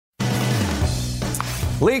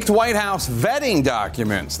Leaked White House vetting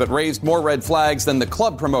documents that raised more red flags than the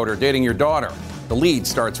club promoter dating your daughter. The lead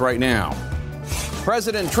starts right now.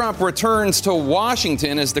 President Trump returns to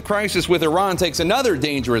Washington as the crisis with Iran takes another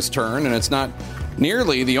dangerous turn, and it's not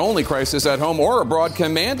nearly the only crisis at home or abroad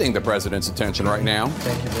commanding the president's attention right now.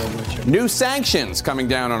 Thank you very much. New sanctions coming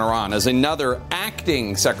down on Iran as another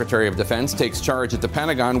acting Secretary of Defense takes charge at the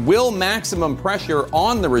Pentagon. Will maximum pressure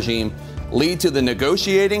on the regime lead to the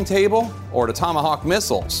negotiating table or to Tomahawk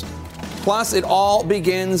missiles? Plus, it all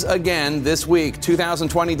begins again this week.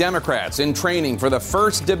 2020 Democrats in training for the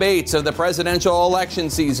first debates of the presidential election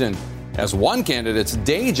season as one candidate's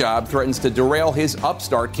day job threatens to derail his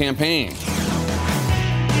upstart campaign.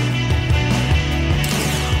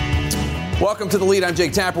 Welcome to The Lead. I'm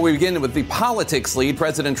Jake Tapper. We begin with the politics lead.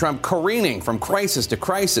 President Trump careening from crisis to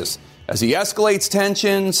crisis as he escalates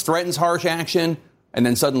tensions, threatens harsh action, and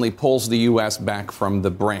then suddenly pulls the U.S. back from the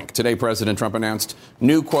brink. Today, President Trump announced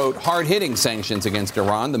new, quote, hard-hitting sanctions against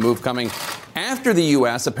Iran. The move coming after the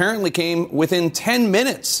U.S. apparently came within 10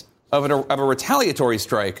 minutes of a retaliatory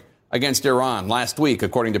strike against Iran last week,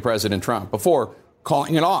 according to President Trump, before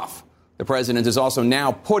calling it off. The president is also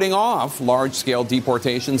now putting off large-scale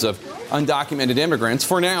deportations of undocumented immigrants.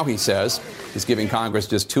 For now, he says. He's giving Congress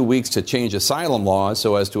just 2 weeks to change asylum laws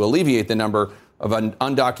so as to alleviate the number of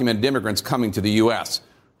undocumented immigrants coming to the U.S.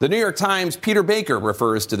 The New York Times' Peter Baker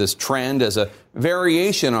refers to this trend as a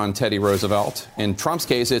variation on Teddy Roosevelt. In Trump's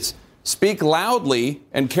case, it's speak loudly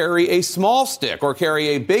and carry a small stick, or carry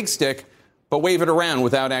a big stick, but wave it around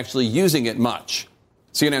without actually using it much.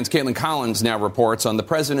 CNN's Caitlin Collins now reports on the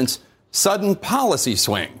president's sudden policy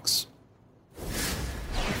swings.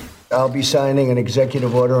 I'll be signing an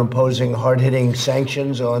executive order imposing hard-hitting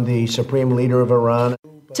sanctions on the supreme leader of Iran.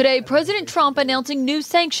 Today, President Trump announcing new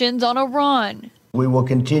sanctions on Iran. We will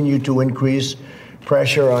continue to increase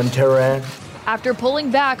pressure on Tehran. After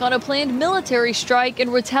pulling back on a planned military strike in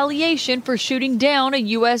retaliation for shooting down a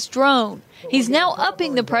U.S. drone, he's now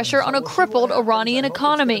upping the pressure on a crippled Iranian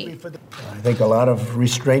economy. I think a lot of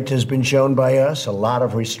restraint has been shown by us, a lot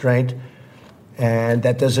of restraint, and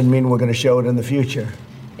that doesn't mean we're going to show it in the future.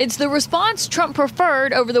 It's the response Trump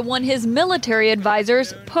preferred over the one his military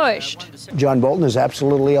advisors pushed. John Bolton is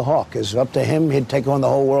absolutely a hawk. It's up to him. He'd take on the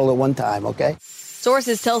whole world at one time, okay?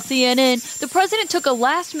 Sources tell CNN the president took a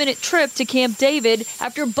last-minute trip to Camp David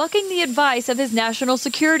after bucking the advice of his national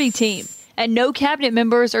security team. And no cabinet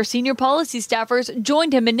members or senior policy staffers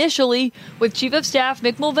joined him initially, with Chief of Staff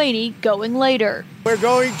Mick Mulvaney going later. We're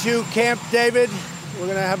going to Camp David. We're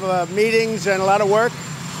going to have meetings and a lot of work.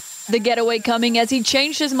 The getaway coming as he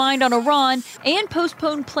changed his mind on Iran and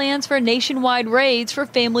postponed plans for nationwide raids for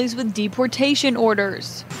families with deportation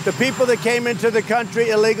orders. The people that came into the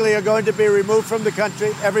country illegally are going to be removed from the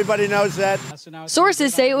country. Everybody knows that.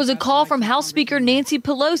 Sources say it was a call from House Speaker Nancy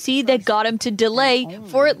Pelosi that got him to delay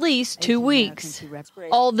for at least 2 weeks.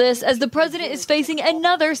 All this as the president is facing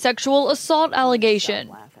another sexual assault allegation.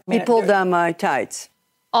 He pulled down my tights.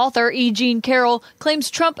 Author E. Jean Carroll claims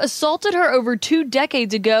Trump assaulted her over 2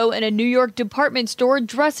 decades ago in a New York department store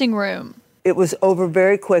dressing room. It was over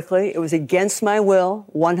very quickly. It was against my will,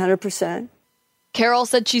 100%. Carroll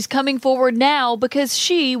said she's coming forward now because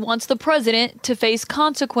she wants the president to face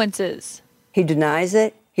consequences. He denies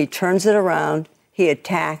it, he turns it around, he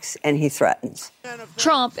attacks, and he threatens.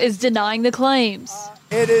 Trump is denying the claims.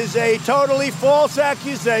 It is a totally false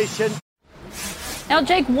accusation. Now,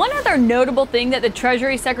 Jake, one other notable thing that the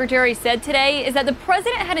Treasury Secretary said today is that the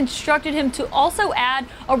president had instructed him to also add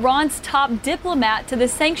Iran's top diplomat to the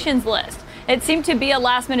sanctions list. It seemed to be a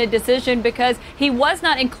last-minute decision because he was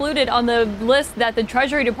not included on the list that the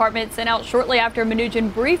Treasury Department sent out shortly after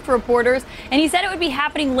Mnuchin briefed reporters, and he said it would be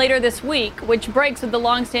happening later this week, which breaks with the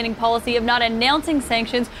long-standing policy of not announcing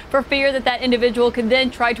sanctions for fear that that individual could then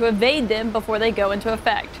try to evade them before they go into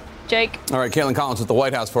effect. Jake. All right, Caitlin Collins at the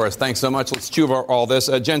White House for us. Thanks so much. Let's chew over all this.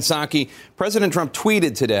 Jen Psaki, President Trump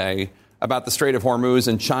tweeted today about the Strait of Hormuz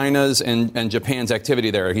and China's and Japan's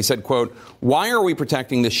activity there. He said, quote, "Why are we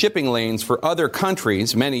protecting the shipping lanes for other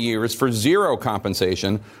countries many years for zero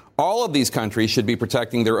compensation? All of these countries should be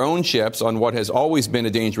protecting their own ships on what has always been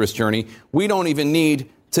a dangerous journey. We don't even need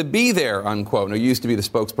to be there," unquote. Now, he used to be the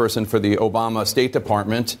spokesperson for the Obama State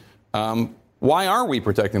Department. Why are we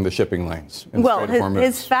protecting the shipping lanes? Well,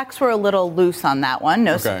 his facts were a little loose on that one.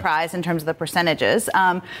 No surprise in terms of the percentages.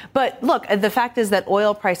 But look, the fact is that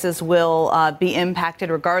oil prices will be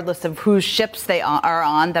impacted regardless of whose ships they are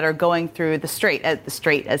on that are going through the strait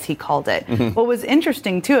as he called it. Mm-hmm. What was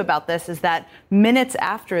interesting, too, about this is that minutes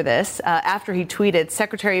after this, after he tweeted,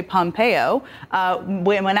 Secretary Pompeo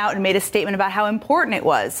went out and made a statement about how important it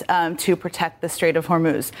was to protect the Strait of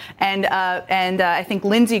Hormuz. And I think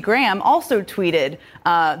Lindsey Graham also tweeted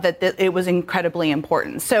that it was incredibly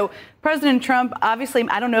important. So President Trump, obviously,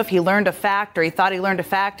 I don't know if he learned a fact or he thought he learned a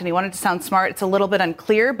fact and he wanted to sound smart. It's a little bit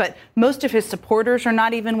unclear, but most of his supporters are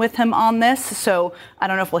not even with him on this. So I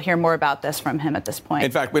don't know if we'll hear more about this from him at this point.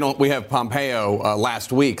 In fact, we have Pompeo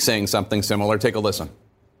last week saying something similar. Take a listen.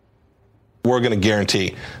 We're going to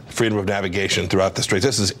guarantee freedom of navigation throughout the Straits.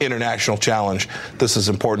 This is an international challenge. This is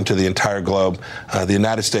important to the entire globe. The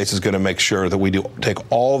United States is going to make sure that we take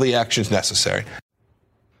all the actions necessary.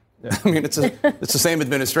 I mean, it's the same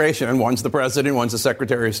administration. One's the president, one's the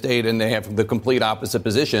Secretary of State, and they have the complete opposite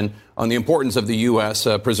position on the importance of the U.S.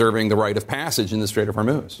 Preserving the right of passage in the Strait of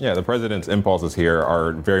Hormuz. Yeah, the president's impulses here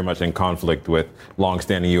are very much in conflict with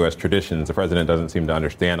longstanding U.S. traditions. The president doesn't seem to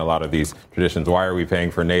understand a lot of these traditions. Why are we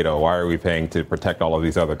paying for NATO? Why are we paying to protect all of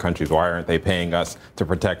these other countries? Why aren't they paying us to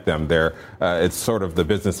protect them? It's sort of the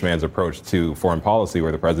businessman's approach to foreign policy,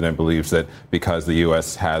 where the president believes that because the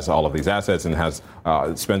U.S. has all of these assets and has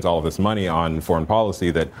spends all of this money on foreign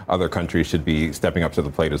policy, that other countries should be stepping up to the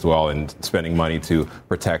plate as well and spending money to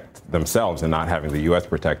protect themselves and not having the U.S.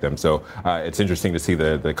 protect them. So it's interesting to see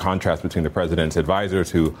the contrast between the president's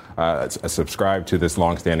advisors who subscribe to this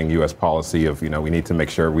longstanding U.S. policy of, we need to make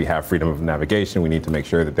sure we have freedom of navigation. We need to make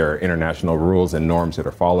sure that there are international rules and norms that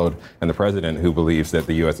are followed. And the president who believes that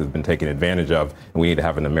the U.S. has been taken advantage of, and we need to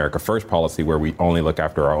have an America First policy where we only look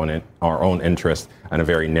after our own interests in a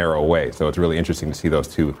very narrow way. So it's really interesting to see those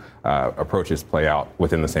two approaches play out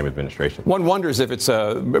within the same administration. One wonders if it's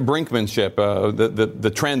brinkmanship,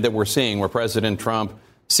 the trend that we're seeing where President Trump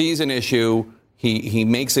sees an issue, he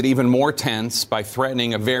makes it even more tense by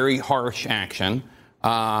threatening a very harsh action,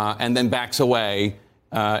 and then backs away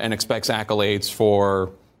and expects accolades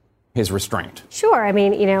for his restraint. Sure. I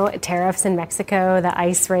mean, tariffs in Mexico, the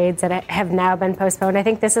ICE raids that have now been postponed. I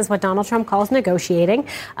think this is what Donald Trump calls negotiating.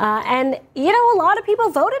 And, a lot of people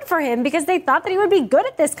voted for him because they thought that he would be good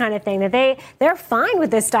at this kind of thing, that they're fine with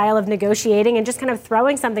this style of negotiating and just kind of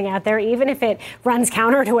throwing something out there, even if it runs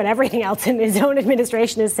counter to what everything else in his own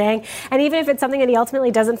administration is saying. And even if it's something that he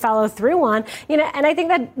ultimately doesn't follow through on, and I think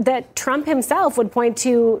that Trump himself would point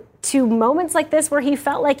to moments like this where he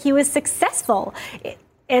felt like he was successful.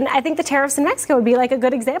 And I think the tariffs in Mexico would be like a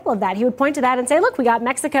good example of that. He would point to that and say, look, we got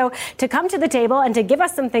Mexico to come to the table and to give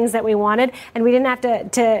us some things that we wanted, and we didn't have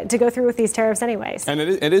to go through with these tariffs anyways. And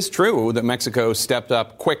it is true that Mexico stepped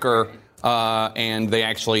up quicker, and they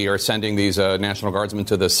actually are sending these National Guardsmen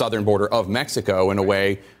to the southern border of Mexico in a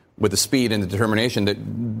way with the speed and the determination that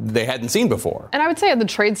they hadn't seen before. And I would say on the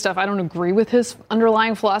trade stuff, I don't agree with his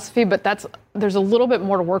underlying philosophy, but there's a little bit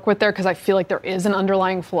more to work with there because I feel like there is an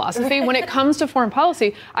underlying philosophy. When it comes to foreign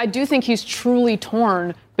policy, I do think he's truly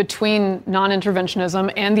torn between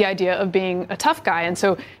non-interventionism and the idea of being a tough guy. And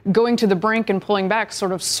so going to the brink and pulling back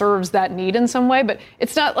sort of serves that need in some way. But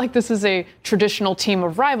it's not like this is a traditional team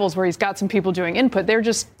of rivals where he's got some people doing input. They're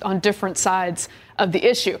just on different sides of the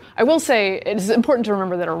issue. I will say it is important to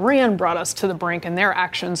remember that Iran brought us to the brink, and their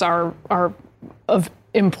actions are of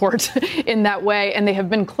import in that way. And they have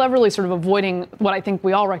been cleverly sort of avoiding what I think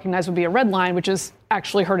we all recognize would be a red line, which is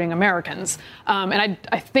actually hurting Americans. And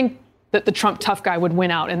I think that the Trump tough guy would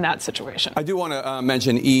win out in that situation. I do want to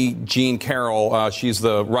mention E. Jean Carroll. She's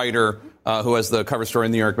the writer who has the cover story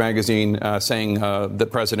in New York Magazine saying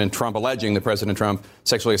that alleging that President Trump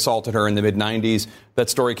sexually assaulted her in the mid-'90s. That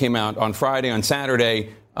story came out on Friday. On Saturday,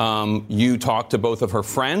 you talked to both of her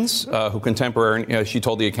friends she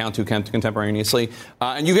told the account to contemporaneously,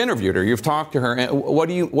 and you've interviewed her. You've talked to her. What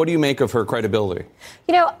do you make of her credibility?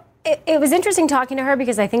 It was interesting talking to her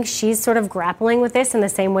because I think she's sort of grappling with this in the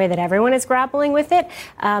same way that everyone is grappling with it.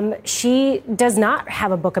 She does not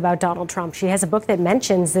have a book about Donald Trump. She has a book that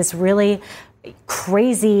mentions this really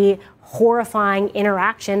crazy, horrifying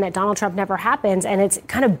interaction that Donald Trump never happens, and it's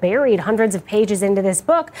kind of buried hundreds of pages into this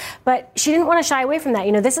book, but she didn't want to shy away from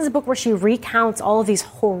that. This is a book where she recounts all of these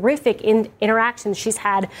horrific interactions she's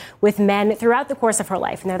had with men throughout the course of her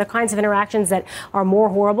life, and they're the kinds of interactions that are more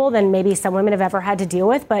horrible than maybe some women have ever had to deal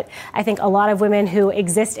with, but I think a lot of women who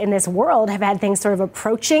exist in this world have had things sort of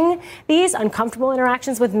approaching these uncomfortable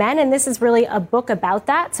interactions with men, and this is really a book about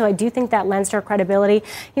that, so I do think that lends to her credibility.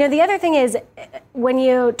 The other thing is, when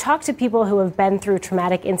you talk to people who have been through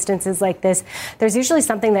traumatic instances like this, there's usually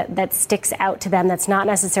something that sticks out to them that's not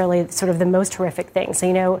necessarily sort of the most horrific thing.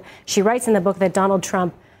 So, she writes in the book that Donald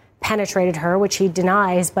Trump penetrated her, which he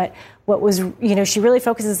denies, but what was, she really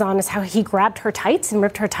focuses on is how he grabbed her tights and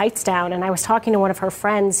ripped her tights down. And I was talking to one of her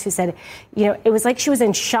friends who said, it was like she was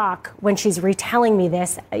in shock when she's retelling me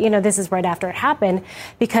this. This is right after it happened,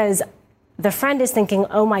 because the friend is thinking,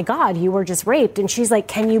 oh my God, you were just raped. And she's like,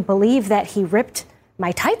 can you believe that he ripped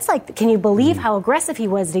my tights? Like, can you believe how aggressive he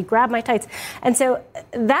was? He grabbed my tights. And so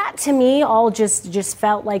that to me all just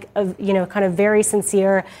felt like, kind of very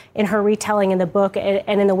sincere in her retelling in the book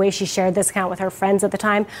and in the way she shared this account with her friends at the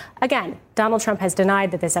time. Again, Donald Trump has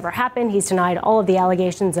denied that this ever happened. He's denied all of the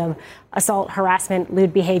allegations of assault, harassment,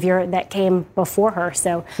 lewd behavior that came before her.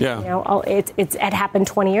 So, it happened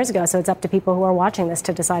 20 years ago. So it's up to people who are watching this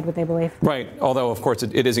to decide what they believe. Right. Although, of course,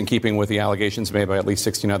 it is in keeping with the allegations made by at least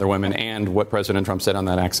 16 other women and what President Trump said on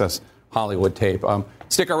that Access Hollywood tape.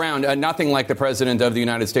 Stick around. Nothing like the President of the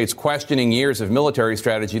United States questioning years of military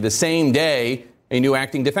strategy the same day a new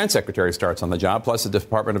acting defense secretary starts on the job, plus the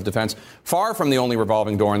Department of Defense, far from the only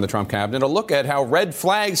revolving door in the Trump cabinet. A look at how red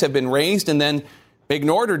flags have been raised and then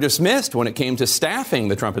ignored or dismissed when it came to staffing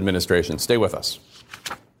the Trump administration. Stay with us.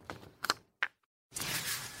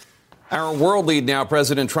 Our world lead now,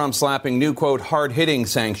 President Trump slapping new, quote, hard-hitting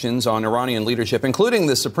sanctions on Iranian leadership, including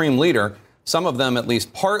the supreme leader, some of them at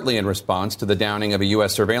least partly in response to the downing of a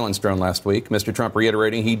U.S. surveillance drone last week. Mr. Trump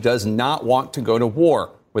reiterating he does not want to go to war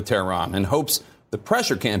with Tehran and hopes the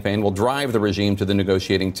pressure campaign will drive the regime to the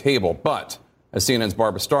negotiating table. But, as CNN's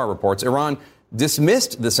Barbara Starr reports, Iran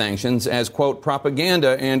dismissed the sanctions as, quote,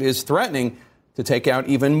 propaganda and is threatening to take out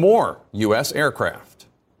even more U.S. aircraft.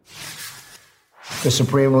 The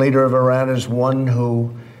supreme leader of Iran is one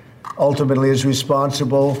who ultimately is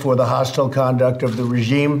responsible for the hostile conduct of the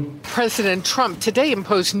regime. President Trump today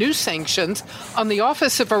imposed new sanctions on the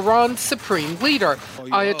office of Iran's supreme leader,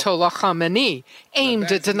 Ayatollah Khamenei,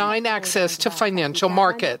 aimed at denying access to financial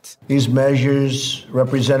markets. These measures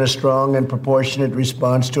represent a strong and proportionate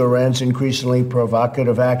response to Iran's increasingly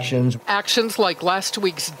provocative actions. Actions like last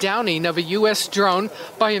week's downing of a U.S. drone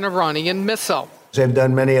by an Iranian missile. They've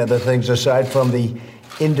done many other things aside from the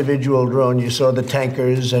individual drone. You saw the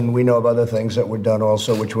tankers, and we know of other things that were done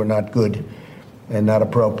also which were not good and not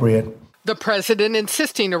appropriate. The president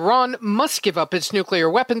insisting Iran must give up its nuclear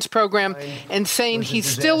weapons program and saying he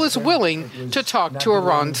still is willing to talk to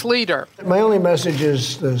Iran's leader. My only message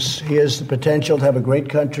is this: he has the potential to have a great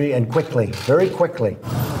country, and quickly, very quickly.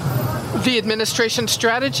 The administration's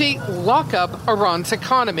strategy: lock up Iran's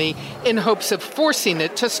economy in hopes of forcing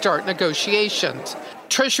it to start negotiations.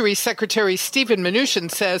 Treasury Secretary Steven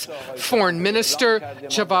Mnuchin says Foreign Minister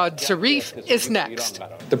Javad Zarif is next.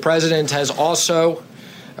 The president has also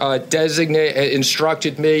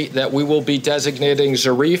instructed me that we will be designating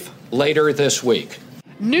Zarif later this week.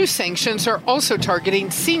 New sanctions are also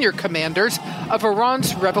targeting senior commanders of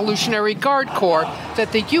Iran's Revolutionary Guard Corps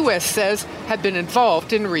that the U.S. says have been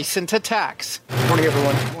involved in recent attacks. Morning,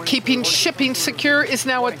 everyone. Keeping shipping secure is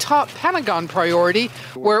now a top Pentagon priority,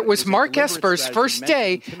 where it was Mark Esper's first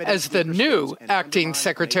day as the new acting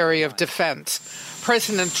Secretary of Defense.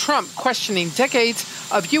 President Trump questioning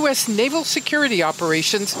decades of U.S. naval security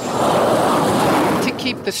operations to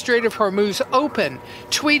keep the Strait of Hormuz open,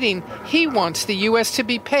 tweeting he wants the U.S. to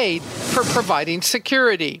be paid for providing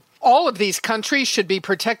security. All of these countries should be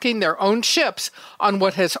protecting their own ships on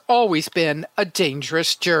what has always been a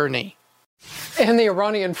dangerous journey. And the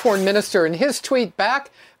Iranian foreign minister in his tweet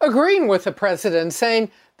back agreeing with the president,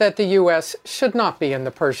 saying that the U.S. should not be in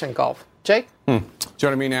the Persian Gulf. Jake?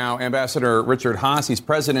 Joining me now, Ambassador Richard Haass. He's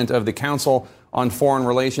president of the Council on Foreign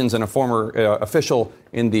Relations and a former official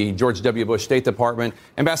in the George W. Bush State Department.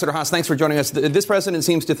 Ambassador Haass, thanks for joining us. This president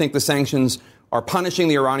seems to think the sanctions are punishing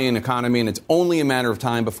the Iranian economy, and it's only a matter of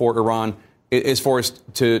time before Iran is forced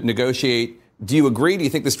to negotiate. Do you agree? Do you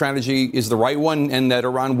think the strategy is the right one and that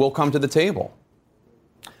Iran will come to the table?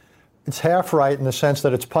 It's half right in the sense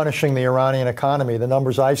that it's punishing the Iranian economy. The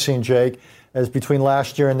numbers I've seen, Jake, is between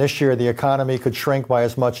last year and this year, the economy could shrink by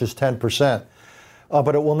as much as 10%.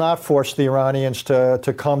 But it will not force the Iranians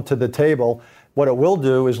to come to the table. What it will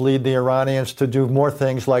do is lead the Iranians to do more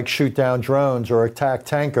things like shoot down drones or attack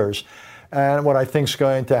tankers. And what I think is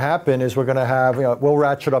going to happen is we're going to have, we'll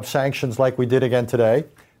ratchet up sanctions like we did again today.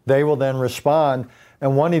 They will then respond.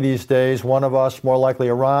 And one of these days, one of us, more likely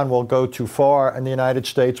Iran, will go too far, and the United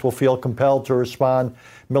States will feel compelled to respond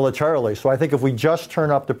militarily. So I think if we just turn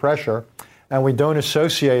up the pressure and we don't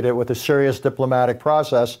associate it with a serious diplomatic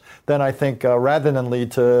process, then I think rather than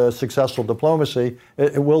lead to successful diplomacy,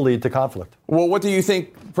 it will lead to conflict. Well, what do you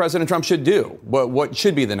think President Trump should do? What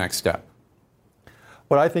should be the next step?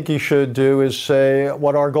 What I think he should do is say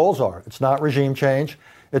what our goals are. It's not regime change.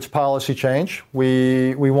 It's policy change.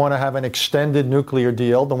 We want to have an extended nuclear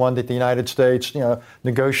deal, the one that the United States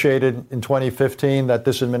negotiated in 2015 that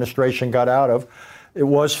this administration got out of. It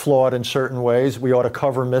was flawed in certain ways. We ought to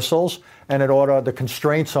cover missiles, and the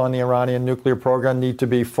constraints on the Iranian nuclear program need to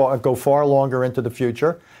go far longer into the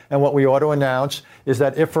future. And what we ought to announce is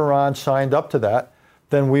that if Iran signed up to that,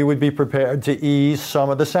 then we would be prepared to ease some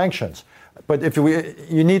of the sanctions. But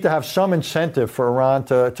you need to have some incentive for Iran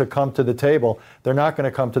to come to the table. They're not going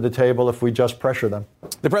to come to the table if we just pressure them.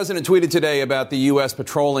 The president tweeted today about the U.S.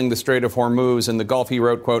 patrolling the Strait of Hormuz and the Gulf. He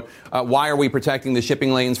wrote, quote, why are we protecting the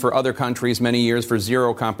shipping lanes for other countries many years for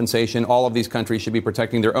zero compensation? All of these countries should be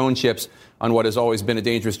protecting their own ships on what has always been a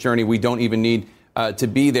dangerous journey. We don't even need to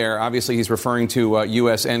be there. Obviously, he's referring to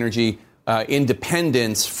U.S. energy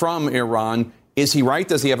independence from Iran. Is he right?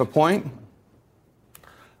 Does he have a point?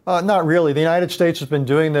 Not really. The United States has been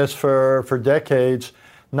doing this for decades,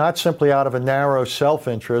 not simply out of a narrow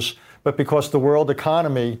self-interest, but because the world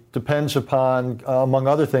economy depends upon, among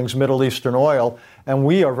other things, Middle Eastern oil, and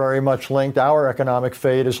we are very much linked. Our economic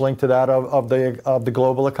fate is linked to that of the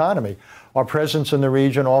global economy. Our presence in the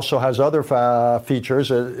region also has other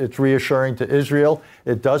features. It's reassuring to Israel.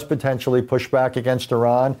 It does potentially push back against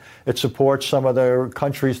Iran. It supports some of the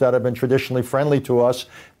countries that have been traditionally friendly to us,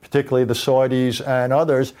 particularly the Saudis and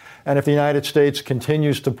others. And if the United States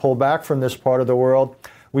continues to pull back from this part of the world,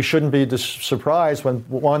 we shouldn't be surprised when,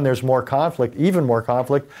 one, there's more conflict, even more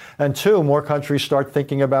conflict, and two, more countries start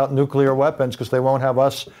thinking about nuclear weapons because they won't have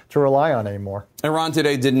us to rely on anymore. Iran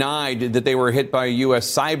today denied that they were hit by a U.S.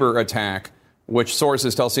 cyber attack, which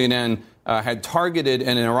sources tell CNN had targeted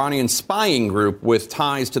an Iranian spying group with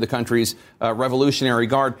ties to the country's Revolutionary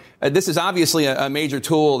Guard. This is obviously a major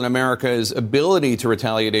tool in America's ability to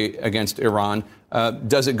retaliate against Iran.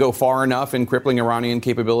 Does it go far enough in crippling Iranian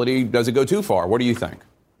capability? Does it go too far? What do you think?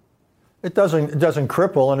 It doesn't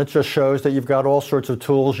cripple, and it just shows that you've got all sorts of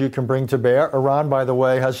tools you can bring to bear. Iran, by the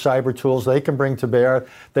way, has cyber tools they can bring to bear.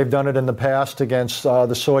 They've done it in the past against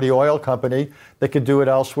the Saudi oil company. They could do it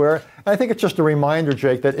elsewhere. And I think it's just a reminder,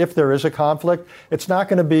 Jake, that if there is a conflict, it's not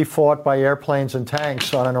going to be fought by airplanes and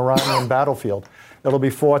tanks on an Iranian battlefield. It'll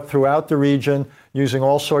be fought throughout the region using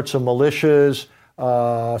all sorts of militias,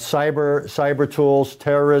 cyber tools,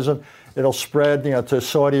 terrorism. It'll spread, to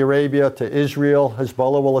Saudi Arabia, to Israel.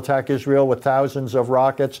 Hezbollah will attack Israel with thousands of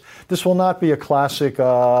rockets. This will not be a classic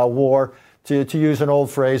war. To use an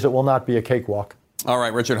old phrase, it will not be a cakewalk. All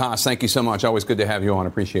right, Richard Haass, thank you so much. Always good to have you on.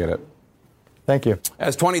 Appreciate it. Thank you.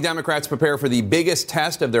 As 20 Democrats prepare for the biggest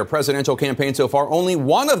test of their presidential campaign so far, only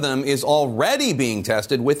one of them is already being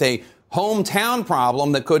tested with a hometown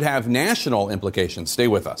problem that could have national implications. Stay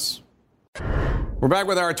with us. We're back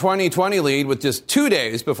with our 2020 lead with just 2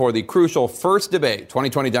 days before the crucial first debate.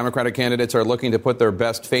 2020 Democratic candidates are looking to put their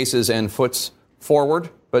best faces and foots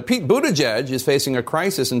forward. But Pete Buttigieg is facing a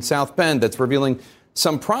crisis in South Bend that's revealing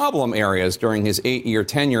some problem areas during his 8-year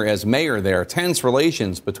tenure as mayor there. Tense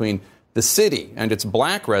relations between the city and its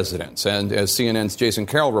black residents. And as CNN's Jason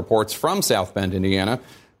Carroll reports from South Bend, Indiana,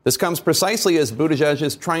 this comes precisely as Buttigieg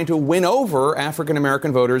is trying to win over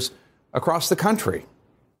African-American voters across the country.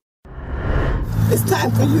 It's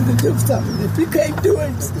time for you to do something. If you can't do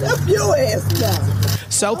it, step your ass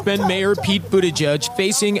down. South Bend Mayor Pete Buttigieg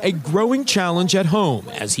facing a growing challenge at home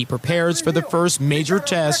as he prepares for the first major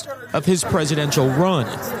test of his presidential run,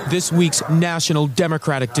 this week's national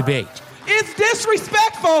Democratic debate. It's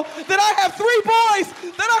disrespectful that I have 3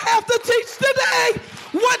 boys that I have to teach today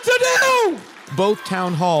what to do. Both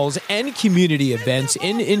town halls and community events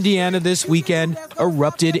in Indiana this weekend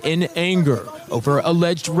erupted in anger over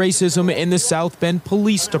alleged racism in the South Bend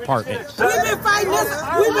Police Department. We've been fighting this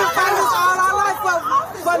all our life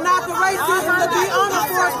for not the racism to be on the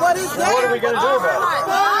force, but it's there. What are we going to do about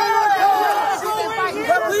it?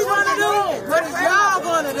 What we want to do, what is y'all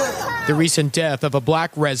going to do? The recent death of a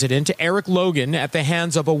black resident, Eric Logan, at the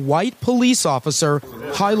hands of a white police officer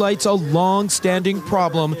highlights a long-standing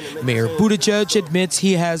problem Mayor Buttigieg admits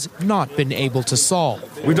he has not been able to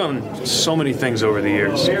solve. We've done so many things over the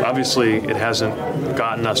years. Obviously, it hasn't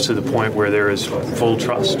gotten us to the point where there is full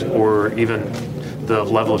trust or even the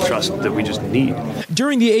level of trust that we just need.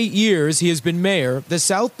 During the 8 years he has been mayor, the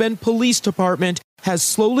South Bend Police Department has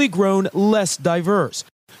slowly grown less diverse.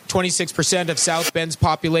 26% of South Bend's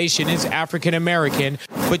population is African American,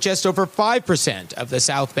 but just over 5% of the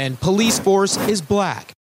South Bend police force is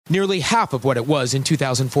black. nearly half of what it was in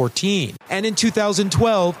 2014. And in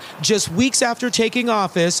 2012, just weeks after taking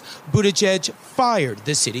office, Buttigieg fired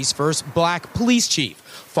the city's first black police chief,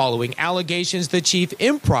 following allegations the chief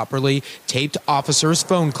improperly taped officers'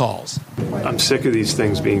 phone calls. I'm sick of these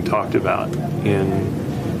things being talked about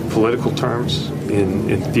in political terms,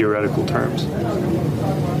 in theoretical terms.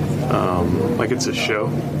 Like it's a show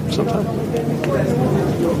sometimes.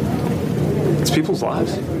 It's people's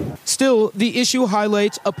lives. Still, the issue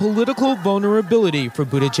highlights a political vulnerability for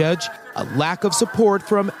Buttigieg, a lack of support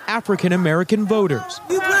from African-American voters.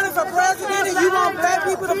 You running for president and you want black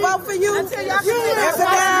people to vote for you? That's a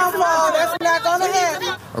downfall. That's not going to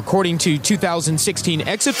happen. According to 2016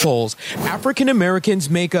 exit polls, African Americans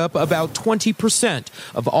make up about 20%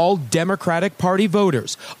 of all Democratic Party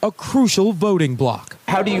voters, a crucial voting bloc.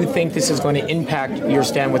 How do you think this is going to impact your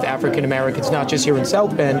stand with African Americans, not just here in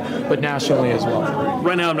South Bend, but nationally as well?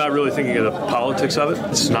 Right now, I'm not really thinking of the politics of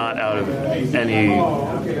it. It's not out of any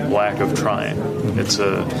lack of trying. It's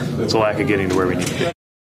a lack of getting to where we need to be.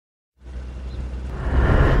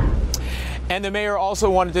 And the mayor also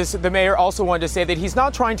wanted to say that he's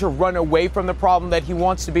not trying to run away from the problem, that he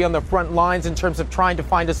wants to be on the front lines in terms of trying to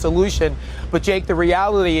find a solution. But Jake, the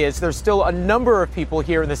reality is there's still a number of people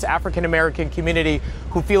here in this African-American community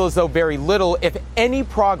who feel as though very little, if any,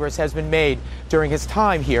 progress has been made during his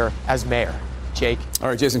time here as mayor. Jake. All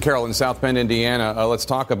right, Jason Carroll in South Bend, Indiana. Let's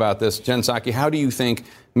talk about this. Jen Psaki, how do you think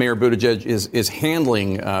Mayor Buttigieg is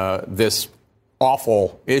handling this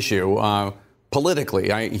awful issue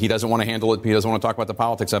politically? He doesn't want to handle it. He doesn't want to talk about the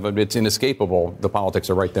politics of it. It's inescapable. The politics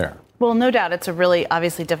are right there. Well, no doubt it's a really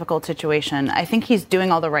obviously difficult situation. I think he's doing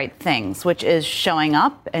all the right things, which is showing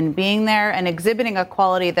up and being there and exhibiting a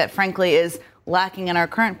quality that, frankly, is lacking in our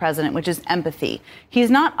current president, which is empathy.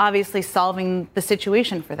 He's not obviously solving the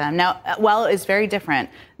situation for them. Now, while it is very different,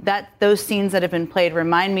 those scenes that have been played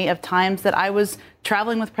remind me of times that I was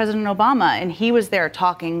traveling with President Obama, and he was there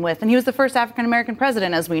talking with, and he was the first African-American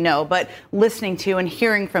president, as we know, but listening to and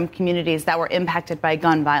hearing from communities that were impacted by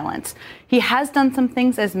gun violence. He has done some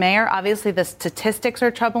things as mayor. Obviously, the statistics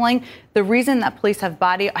are troubling. The reason that police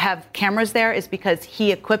have cameras there is because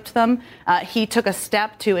he equipped them. He took a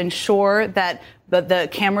step to ensure that the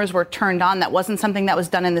cameras were turned on. That wasn't something that was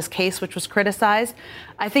done in this case, which was criticized.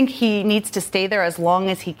 I think he needs to stay there as long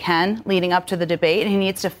as he can leading up to the debate, and he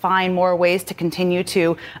needs to find more ways to continue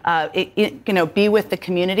to be with the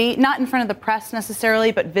community, not in front of the press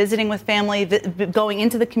necessarily, but visiting with family, going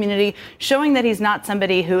into the community, showing that he's not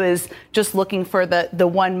somebody who is just looking for the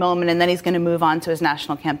one moment and then he's going to move on to his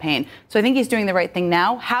national campaign. So I think he's doing the right thing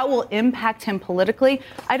now. How it will impact him politically,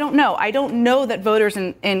 I don't know. I don't know that voters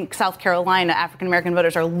in South Carolina, African-American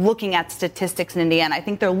voters, are looking at statistics in Indiana. I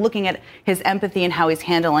think they're looking at his empathy and how he's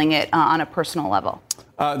handling it on a personal level.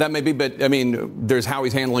 That may be, but I mean, there's how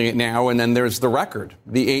he's handling it now, and then there's the record,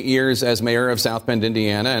 the 8 years as mayor of South Bend,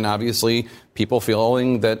 Indiana, and obviously people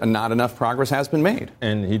feeling that not enough progress has been made.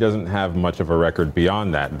 And he doesn't have much of a record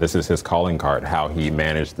beyond that. This is his calling card. How he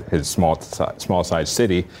managed his small-sized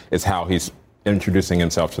city is how he's introducing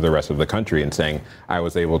himself to the rest of the country and saying, I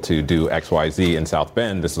was able to do X, Y, Z in South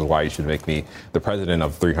Bend. This is why you should make me the president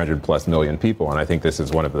of 300 plus million people. And I think this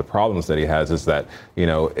is one of the problems that he has, is that,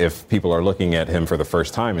 if people are looking at him for the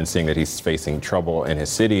first time and seeing that he's facing trouble in his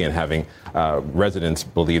city and having residents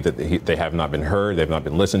believe that they have not been heard, they've not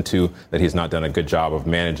been listened to, that he's not done a good job of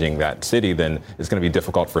managing that city, then it's going to be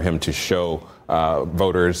difficult for him to show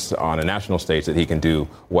voters on a national stage that he can do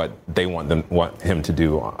what they want him to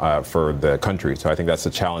do for the country. So I think that's the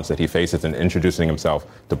challenge that he faces in introducing himself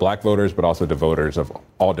to black voters, but also to voters of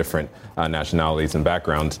all different nationalities and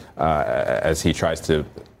backgrounds as he tries to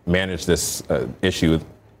manage this issue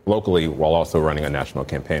locally while also running a national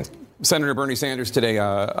campaign. Senator Bernie Sanders today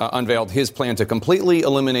unveiled his plan to completely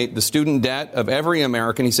eliminate the student debt of every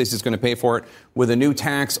American. He says he's going to pay for it with a new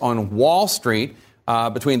tax on Wall Street.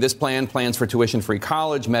 Between this plan, plans for tuition-free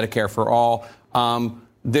college, Medicare for all.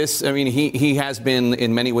 He has been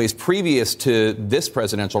in many ways previous to this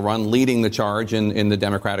presidential run leading the charge in the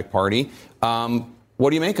Democratic Party. What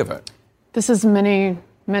do you make of it? This is so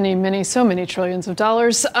many trillions of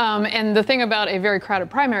dollars. And the thing about a very crowded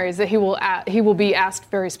primary is that he will be asked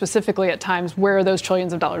very specifically at times where those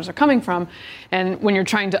trillions of dollars are coming from. And when you're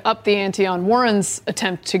trying to up the ante on Warren's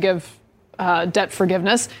attempt to give debt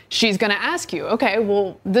forgiveness, she's going to ask you, okay,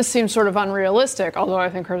 well, this seems sort of unrealistic, although I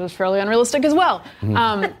think hers is fairly unrealistic as well.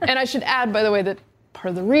 And I should add, by the way, that part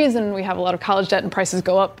of the reason we have a lot of college debt and prices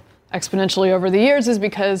go up exponentially over the years is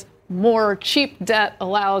because more cheap debt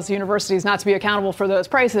allows universities not to be accountable for those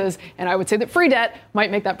prices. And I would say that free debt might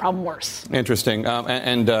make that problem worse. Interesting.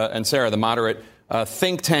 And Sarah, the moderate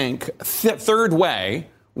think tank Third Way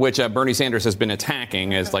which Bernie Sanders has been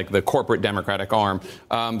attacking as like the corporate Democratic arm.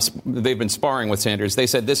 They've been sparring with Sanders. They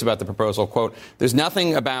said this about the proposal, quote, "There's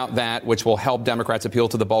nothing about that which will help Democrats appeal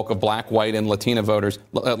to the bulk of black, white, and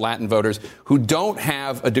Latin voters who don't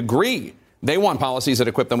have a degree. They want policies that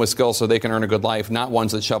equip them with skills so they can earn a good life, not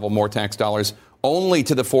ones that shovel more tax dollars only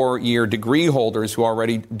to the 4-year degree holders who are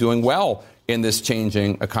already doing well in this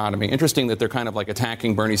changing economy." Interesting that they're kind of like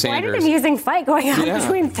attacking Bernie Sanders. Quite an amusing fight going on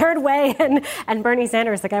between Third Way and Bernie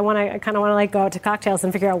Sanders. Like, I kind of want to like go out to cocktails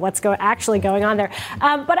and figure out what's actually going on there.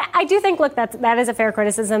 But I do think, look, that is a fair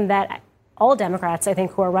criticism that all Democrats, I think,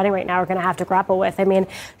 who are running right now are going to have to grapple with. I mean,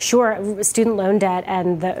 sure, student loan debt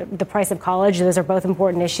and the price of college, those are both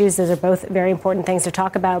important issues. Those are both very important things to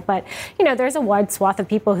talk about. But, you know, there's a wide swath of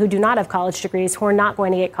people who do not have college degrees, who are not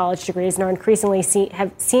going to get college degrees, and are increasingly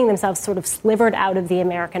seeing themselves sort of slivered out of the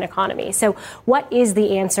American economy. So what is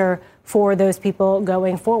the answer for those people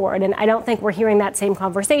going forward? And I don't think we're hearing that same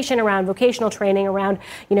conversation around vocational training, around,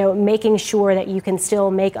 you know, making sure that you can still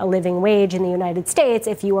make a living wage in the United States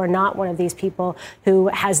if you are not one of these people who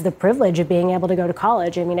has the privilege of being able to go to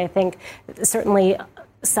college. I mean, I think certainly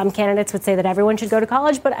some candidates would say that everyone should go to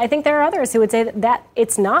college, but I think there are others who would say that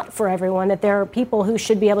it's not for everyone, that there are people who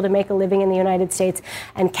should be able to make a living in the United States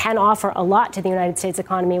and can offer a lot to the United States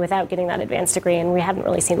economy without getting that advanced degree, and we haven't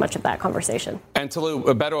really seen much of that conversation. And Talou,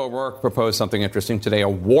 Beto O'Rourke proposed something interesting today, a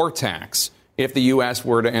war tax. If the U.S.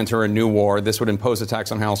 were to enter a new war, this would impose a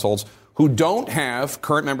tax on households who don't have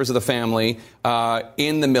current members of the family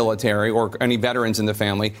in the military or any veterans in the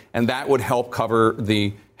family, and that would help cover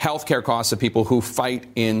the health care costs of people who fight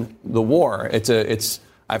in the war.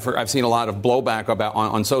 I've seen a lot of blowback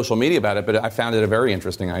on social media about it, but I found it a very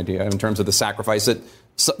interesting idea in terms of the sacrifice that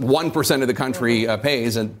 1% of the country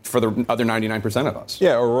pays and for the other 99% of us.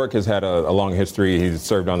 Yeah, O'Rourke has had a long history. He's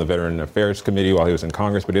served on the Veteran Affairs Committee while he was in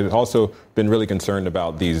Congress, but he's also been really concerned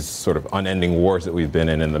about these sort of unending wars that we've been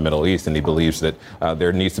in the Middle East, and he believes that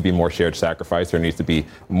there needs to be more shared sacrifice. There needs to be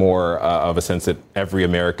more of a sense that every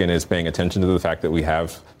American is paying attention to the fact that we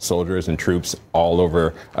have soldiers and troops all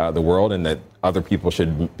over the world, and that other people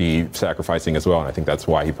should be sacrificing as well. And I think that's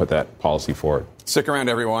why he put that policy forward. Stick around,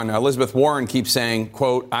 everyone. Elizabeth Warren keeps saying,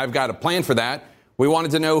 quote, "I've got a plan for that." We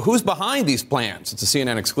wanted to know who's behind these plans. It's a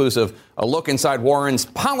CNN exclusive. A look inside Warren's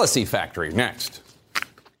policy factory next.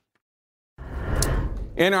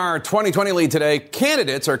 In our 2020 lead today,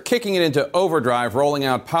 candidates are kicking it into overdrive, rolling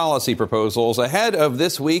out policy proposals ahead of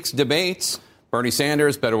this week's debates. Bernie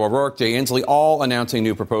Sanders, Beto O'Rourke, Jay Inslee, all announcing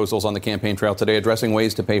new proposals on the campaign trail today, addressing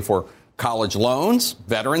ways to pay for college loans,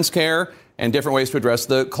 veterans care, and different ways to address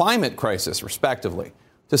the climate crisis, respectively.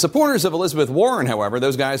 To supporters of Elizabeth Warren, however,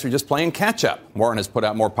 those guys are just playing catch-up. Warren has put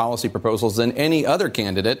out more policy proposals than any other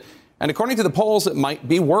candidate, and according to the polls, it might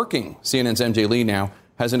be working. CNN's MJ Lee now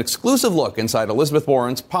has an exclusive look inside Elizabeth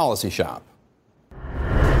Warren's policy shop.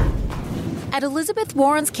 At Elizabeth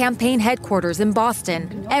Warren's campaign headquarters in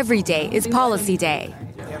Boston, every day is policy day.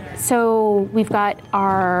 So we've got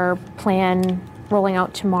our plan rolling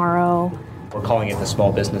out tomorrow. We're calling it the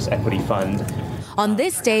Small Business Equity Fund. On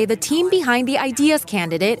this day, the team behind the Ideas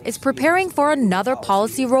candidate is preparing for another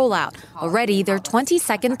policy rollout, already their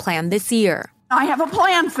 22nd plan this year. I have a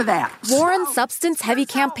plan for that. Warren's substance-heavy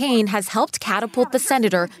campaign has helped catapult the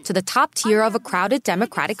senator to the top tier of a crowded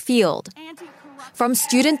Democratic field. From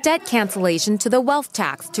student debt cancellation to the wealth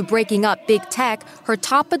tax to breaking up big tech, her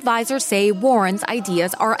top advisors say Warren's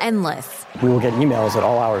ideas are endless. We will get emails at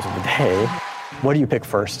all hours of the day. What do you pick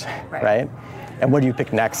first, right? And what do you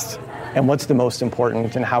pick next? And what's the most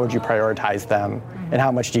important, and how would you prioritize them? And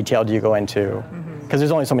how much detail do you go into? Because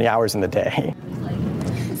there's only so many hours in the day.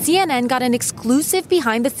 CNN got an exclusive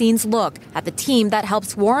behind-the-scenes look at the team that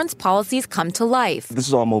helps Warren's policies come to life. This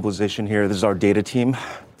is all mobilization here. This is our data team.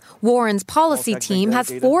 Warren's policy team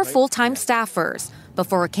has 4 full-time staffers, but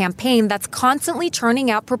for a campaign that's constantly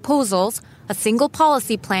churning out proposals, a single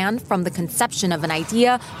policy plan from the conception of an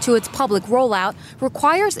idea to its public rollout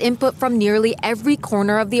requires input from nearly every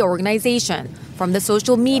corner of the organization, from the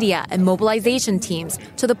social media and mobilization teams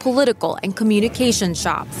to the political and communication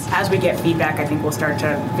shops. As we get feedback, I think we'll start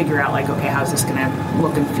to figure out, like, okay, how's this going to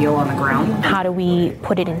look and feel on the ground? How do we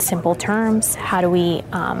put it in simple terms? How do we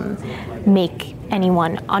make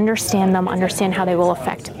anyone understand them, understand how they will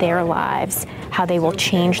affect their lives, how they will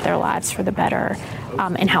change their lives for the better,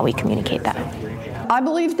 and how we communicate that? I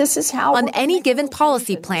believe this is how. On any given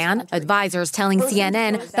policy plan, advisors telling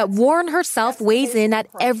CNN that Warren herself weighs in at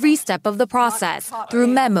every step of the process through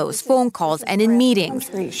memos, phone calls, and in meetings,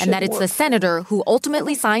 and that it's the senator who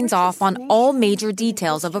ultimately signs off on all major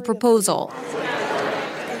details of a proposal.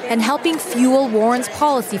 and helping fuel Warren's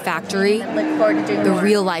policy factory, the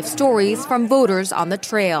real-life stories from voters on the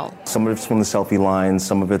trail. Some of it's from the selfie lines,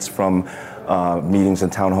 some of it's from meetings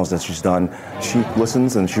and town halls that she's done. She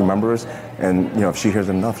listens and she remembers, and if she hears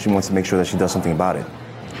enough, she wants to make sure that she does something about it.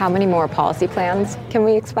 How many more policy plans can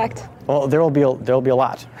we expect? Well, there will be a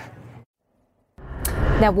lot.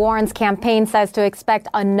 Now, Warren's campaign says to expect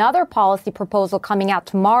another policy proposal coming out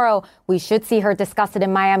tomorrow. We should see her discuss it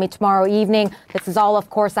in Miami tomorrow evening. This is all,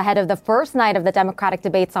 of course, ahead of the first night of the Democratic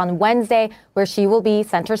debates on Wednesday, where she will be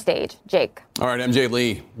center stage. Jake. All right, MJ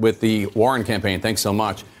Lee with the Warren campaign. Thanks so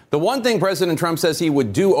much. The one thing President Trump says he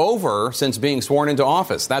would do over since being sworn into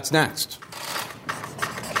office. That's next.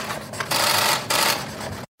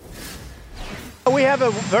 We have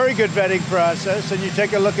a very good vetting process, and you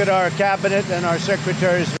take a look at our cabinet and our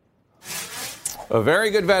secretaries. A very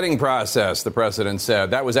good vetting process, the president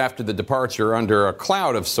said. That was after the departure under a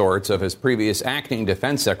cloud of sorts of his previous acting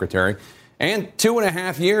defense secretary and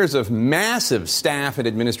 2.5 years of massive staff and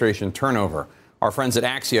administration turnover. Our friends at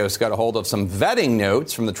Axios got a hold of some vetting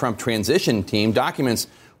notes from the Trump transition team, documents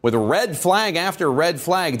with red flag after red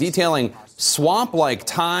flag detailing swamp-like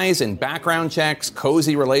ties and background checks,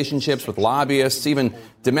 cozy relationships with lobbyists, even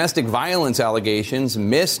domestic violence allegations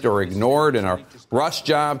missed or ignored in a rush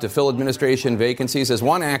job to fill administration vacancies. As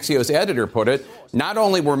one Axios editor put it, not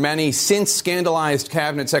only were many since-scandalized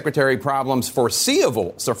cabinet secretary problems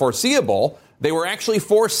foreseeable, they were actually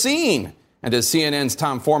foreseen. And as CNN's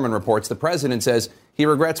Tom Foreman reports, the president says he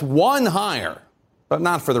regrets one hire, but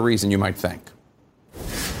not for the reason you might think.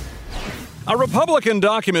 A Republican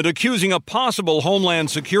document accusing a possible Homeland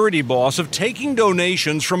Security boss of taking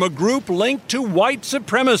donations from a group linked to white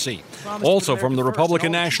supremacy. Also from the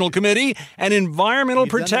Republican National Committee, an environmental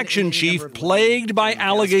protection chief plagued by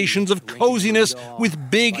allegations of coziness with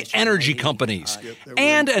big energy companies,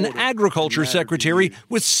 and an agriculture secretary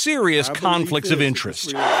with serious conflicts of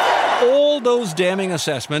interest. All those damning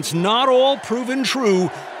assessments, not all proven true,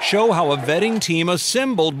 show how a vetting team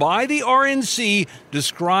assembled by the RNC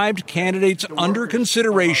described candidates under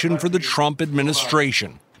consideration for the Trump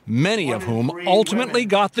administration, many of whom ultimately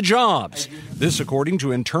got the jobs. This according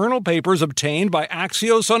to internal papers obtained by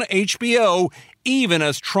Axios on HBO, even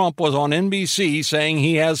as Trump was on NBC saying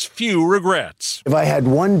he has few regrets. If I had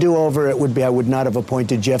one do-over, it would be I would not have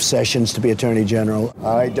appointed Jeff Sessions to be Attorney General.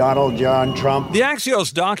 I, Donald John Trump. The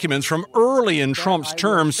Axios documents from early in Trump's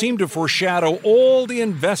term seem to foreshadow all the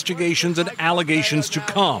investigations and allegations to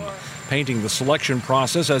come, painting the selection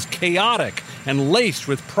process as chaotic and laced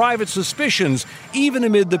with private suspicions, even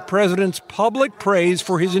amid the president's public praise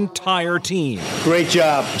for his entire team. Great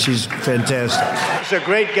job. She's fantastic. He's a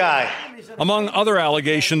great guy. Among other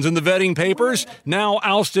allegations in the vetting papers, now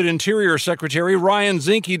ousted Interior Secretary Ryan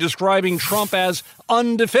Zinke describing Trump as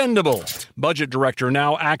undefendable. Budget Director,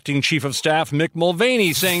 now acting Chief of Staff Mick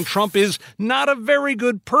Mulvaney saying Trump is not a very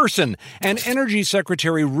good person. And Energy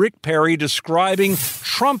Secretary Rick Perry describing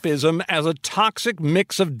Trumpism as a toxic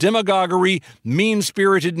mix of demagoguery,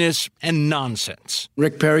 mean-spiritedness, and nonsense.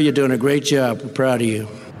 Rick Perry, you're doing a great job. We're proud of you.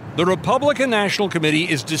 The Republican National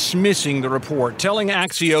Committee is dismissing the report, telling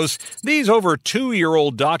Axios these over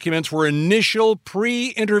 2-year-old documents were initial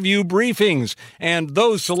pre-interview briefings, and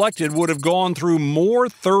those selected would have gone through more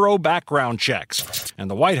thorough background checks.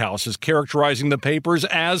 And the White House is characterizing the papers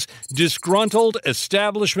as disgruntled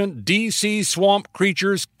establishment D.C. swamp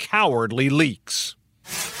creatures' cowardly leaks.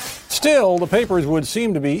 Still, the papers would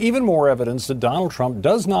seem to be even more evidence that Donald Trump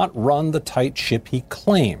does not run the tight ship he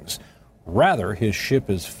claims. Rather, his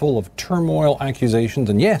ship is full of turmoil, accusations,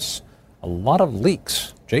 and yes, a lot of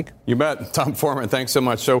leaks. Jake? You bet. Tom Foreman, thanks so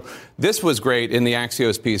much. So this was great in the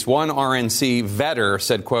Axios piece. One RNC vetter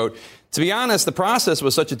said, quote, to be honest, the process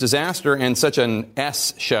was such a disaster and such an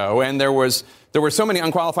S show, and there were so many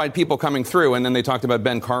unqualified people coming through. And then they talked about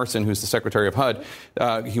Ben Carson, who's the Secretary of HUD.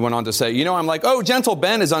 He went on to say, I'm like, oh, gentle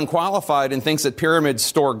Ben is unqualified and thinks that pyramids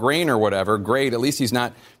store grain or whatever. Great. At least he's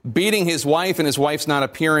not beating his wife and his wife's not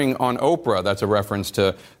appearing on Oprah. That's a reference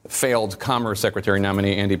to failed Commerce Secretary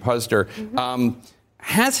nominee Andy Puzder. Mm-hmm.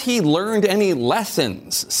 Has he learned any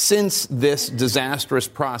lessons since this disastrous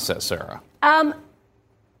process, Sarah?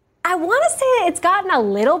 I want to say it's gotten a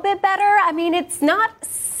little bit better. I mean, it's not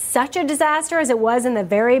such a disaster as it was in the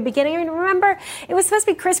very beginning. I mean, remember, it was supposed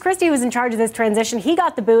to be Chris Christie who was in charge of this transition. He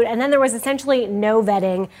got the boot, and then there was essentially no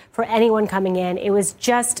vetting for anyone coming in. It was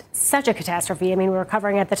just such a catastrophe. I mean, we were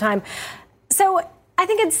covering it at the time. So I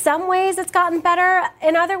think in some ways it's gotten better.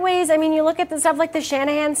 In other ways, I mean, you look at the stuff like the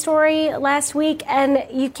Shanahan story last week, and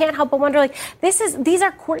you can't help but wonder, like, these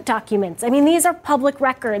are court documents. I mean, these are public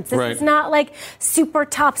records. This is not like super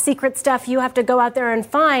top secret stuff you have to go out there and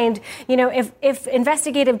find. You know, if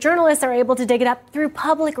investigative journalists are able to dig it up through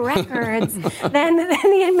public records, then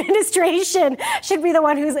the administration should be the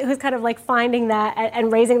one who's kind of like finding that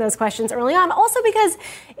and raising those questions early on. Also because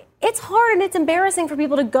it's hard and it's embarrassing for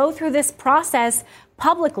people to go through this process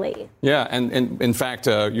publicly. Yeah, and in fact,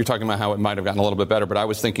 you're talking about how it might have gotten a little bit better, but I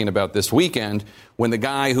was thinking about this weekend when the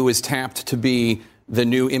guy who is tapped to be the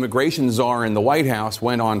new immigration czar in the White House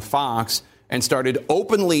went on Fox and started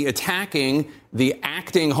openly attacking the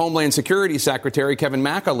acting Homeland Security Secretary, Kevin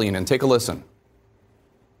McAleenan. Take a listen.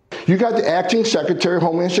 You got the acting Secretary of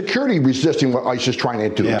Homeland Security resisting what ICE is trying to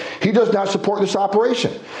do. Yeah. He does not support this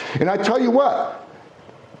operation. And I tell you what,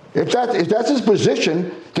 if that's his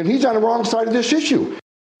position, then he's on the wrong side of this issue.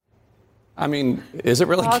 I mean, is it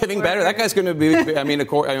really getting better? That guy's going to be,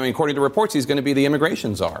 according to reports, he's going to be the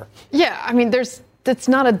immigration czar. Yeah, I mean, it's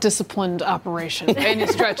not a disciplined operation by any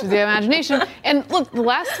stretch of the imagination. And look, the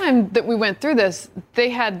last time that we went through this, they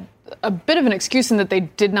had a bit of an excuse in that they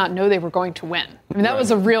did not know they were going to win. I mean, that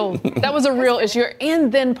was a real issue.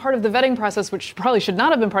 And then part of the vetting process, which probably should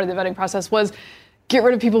not have been part of the vetting process, was get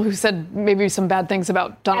rid of people who said maybe some bad things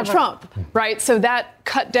about Donald Trump, right? So that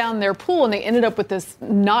cut down their pool, and they ended up with this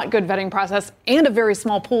not good vetting process and a very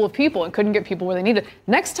small pool of people and couldn't get people where they needed.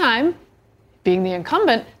 Next time, being the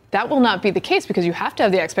incumbent, that will not be the case because you have to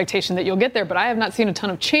have the expectation that you'll get there. But I have not seen a ton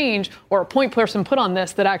of change or a point person put on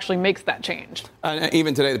this that actually makes that change.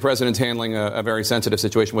 Even today, the president's handling a very sensitive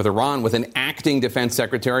situation with Iran with an acting defense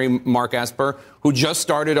secretary, Mark Esper, who just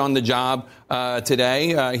started on the job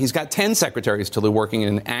today. He's got 10 secretaries to do working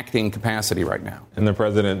in an acting capacity right now. And the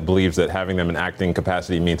president believes that having them in acting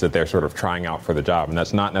capacity means that they're sort of trying out for the job. And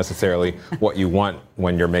that's not necessarily what you want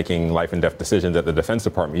when you're making life and death decisions at the Defense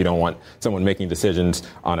Department. You don't want someone making decisions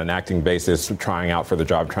on an acting basis, trying out for the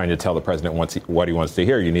job, trying to tell the president what he wants to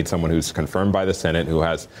hear. You need someone who's confirmed by the Senate, who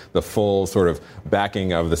has the full sort of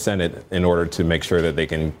backing of the Senate in order to make sure that they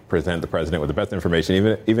can present the president with the best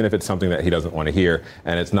information, even if it's something that he doesn't want to hear.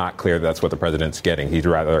 And it's not clear that's what the president's getting. He'd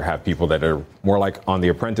rather have people that are more like on The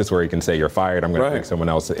Apprentice, where he can say, you're fired, I'm going to bring someone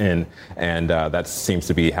else in. And that seems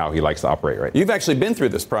to be how he likes to operate right now. You've actually been through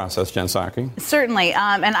this process, Jen Psaki. Certainly.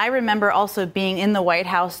 And I remember also being in the White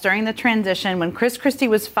House during the transition when Chris Christie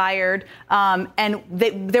was fired, and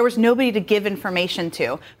there was nobody to give information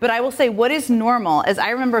to. But I will say what is normal is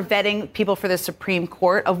I remember vetting people for the Supreme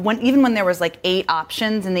Court even when there was like 8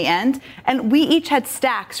 options in the end, and we each had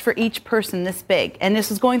stacks for each person this big. And this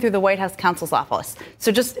was going through the White House counsel's office.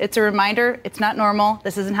 So it's a reminder, it's not normal.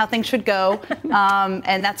 This isn't how things should go.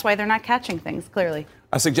 And that's why they're not catching things, clearly.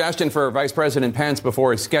 A suggestion for Vice President Pence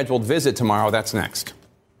before his scheduled visit tomorrow. That's next.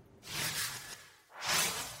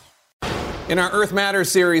 In our Earth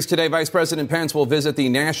Matters series today, Vice President Pence will visit the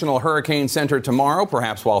National Hurricane Center tomorrow.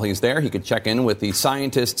 Perhaps while he's there, he could check in with the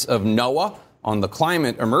scientists of NOAA on the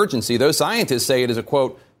climate emergency. Those scientists say it is a,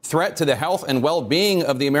 quote, threat to the health and well-being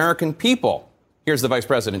of the American people. Here's the vice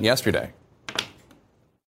president yesterday.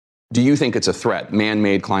 Do you think it's a threat?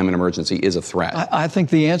 Man-made climate emergency is a threat? I think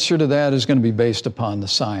the answer to that is going to be based upon the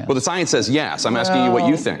science. Well, the science says yes. I'm asking you what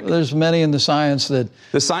you think. There's many in the science that...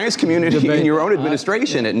 The science community in your own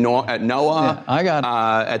administration, at NOAA,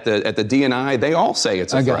 at the DNI, they all say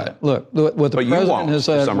it's a threat. Look, what the president has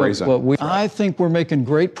said... For some reason. I think we're making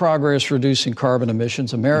great progress reducing carbon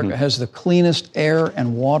emissions. America has the cleanest air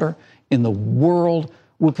and water in the world.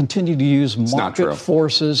 We'll continue to use market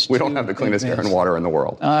forces. We don't have the cleanest air and water in the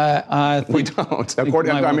world. I think we don't.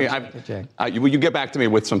 Will you get back to me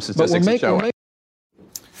with some statistics to show it?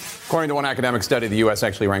 According to one academic study, the U.S.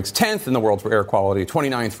 actually ranks 10th in the world for air quality,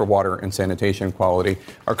 29th for water and sanitation quality.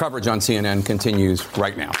 Our coverage on CNN continues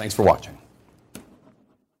right now. Thanks for watching.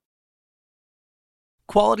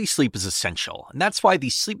 Quality sleep is essential, and that's why the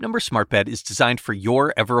Sleep Number Smart Bed is designed for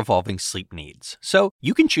your ever-evolving sleep needs. So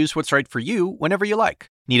you can choose what's right for you whenever you like.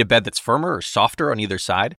 Need a bed that's firmer or softer on either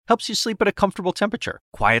side? Helps you sleep at a comfortable temperature.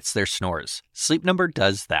 Quiets their snores. Sleep Number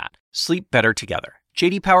does that. Sleep better together.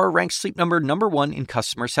 J.D. Power ranks Sleep Number #1 in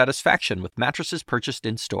customer satisfaction with mattresses purchased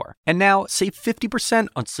in-store. And now, save 50%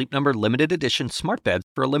 on Sleep Number limited edition smart beds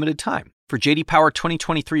for a limited time. For J.D. Power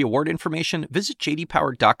 2023 award information, visit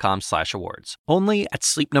jdpower.com/awards. Only at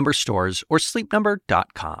Sleep Number stores or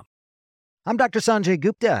sleepnumber.com. I'm Dr. Sanjay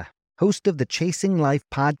Gupta, host of the Chasing Life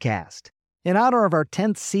podcast. In honor of our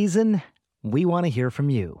 10th season, we want to hear from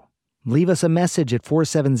you. Leave us a message at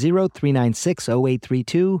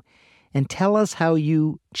 470-396-0832 and tell us how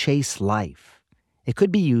you chase life. It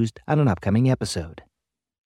could be used on an upcoming episode.